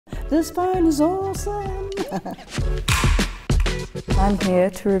This phone is awesome. I'm here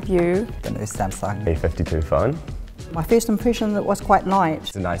to review the new Samsung A52 phone. My first impression, it was quite light.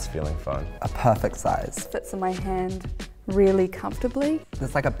 It's a nice feeling phone. A perfect size. fits in my hand really comfortably.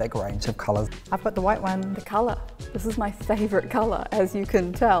 There's like a big range of colours. I've got the white one. The colour. This is my favourite colour, as you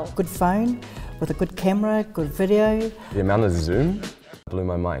can tell. Good phone with a good camera, good video. The amount of zoom blew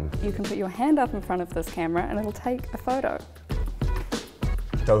my mind. You can put your hand up in front of this camera and it'll take a photo.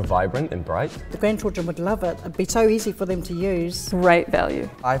 So vibrant and bright. The grandchildren would love it. It'd be so easy for them to use. Great value.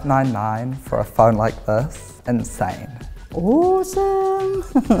 $599 for a phone like this, insane. Awesome.